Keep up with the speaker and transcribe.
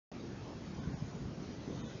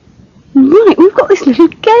this little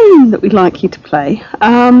game that we'd like you to play.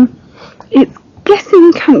 It's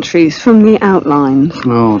guessing countries from the outlines.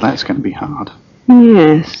 Oh, that's going to be hard.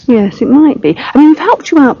 Yes, it might be. I mean, we've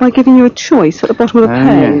helped you out by giving you a choice at the bottom of the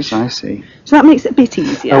page. Yes, I see. So that makes it a bit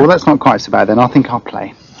easier. Oh, well, that's not quite so bad then. I think I'll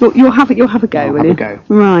play. You'll have a go, I'll will have you? a go.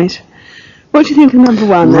 Right. What do you think of number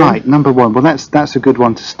one, then? Right, number one. Well, that's a good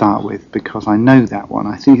one to start with because I know that one.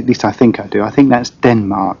 At least I think I do. I think that's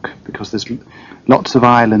Denmark because there's lots of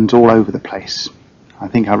islands all over the place. I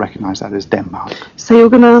think I recognise that as Denmark. So you're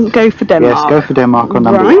going to go for Denmark? Yes, go for Denmark on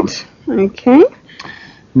number one. Right, okay.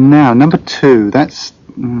 Now, number two. That's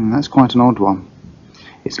quite an odd one.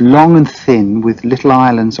 It's long and thin with little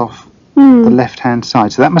islands off the left-hand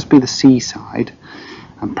side. So that must be the seaside,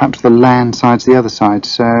 and perhaps the land side's the other side.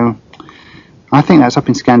 So I think that's up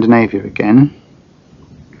in Scandinavia again.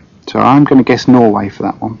 So I'm going to guess Norway for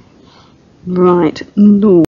that one. Right, Norway.